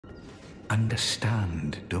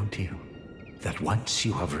understand, don't you? That once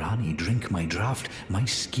you have Ranni drink my draft, my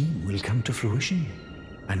scheme will come to fruition.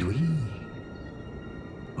 And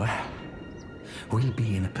we'll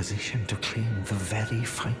be in a position to claim the very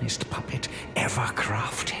finest puppet ever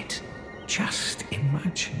crafted. Just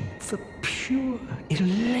imagine the pure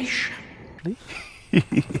elation.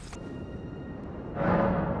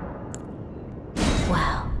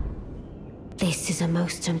 Well, this is a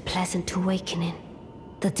most unpleasant awakening.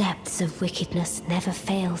 The depths of wickedness never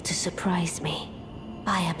fail to surprise me.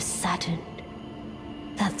 I am saddened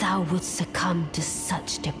that thou wouldst succumb to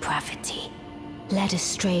such depravity. Led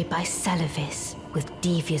astray by Celavis with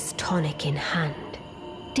devious tonic in hand,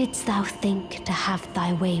 didst thou think to have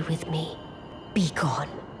thy way with me? Begone,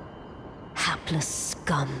 hapless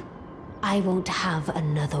scum. I won't have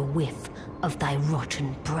another whiff of thy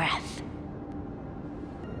rotten breath.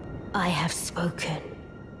 I have spoken.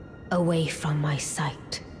 Away from my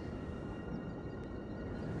sight.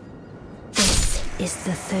 This is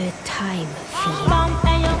the third time,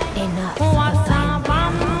 fiend. Enough.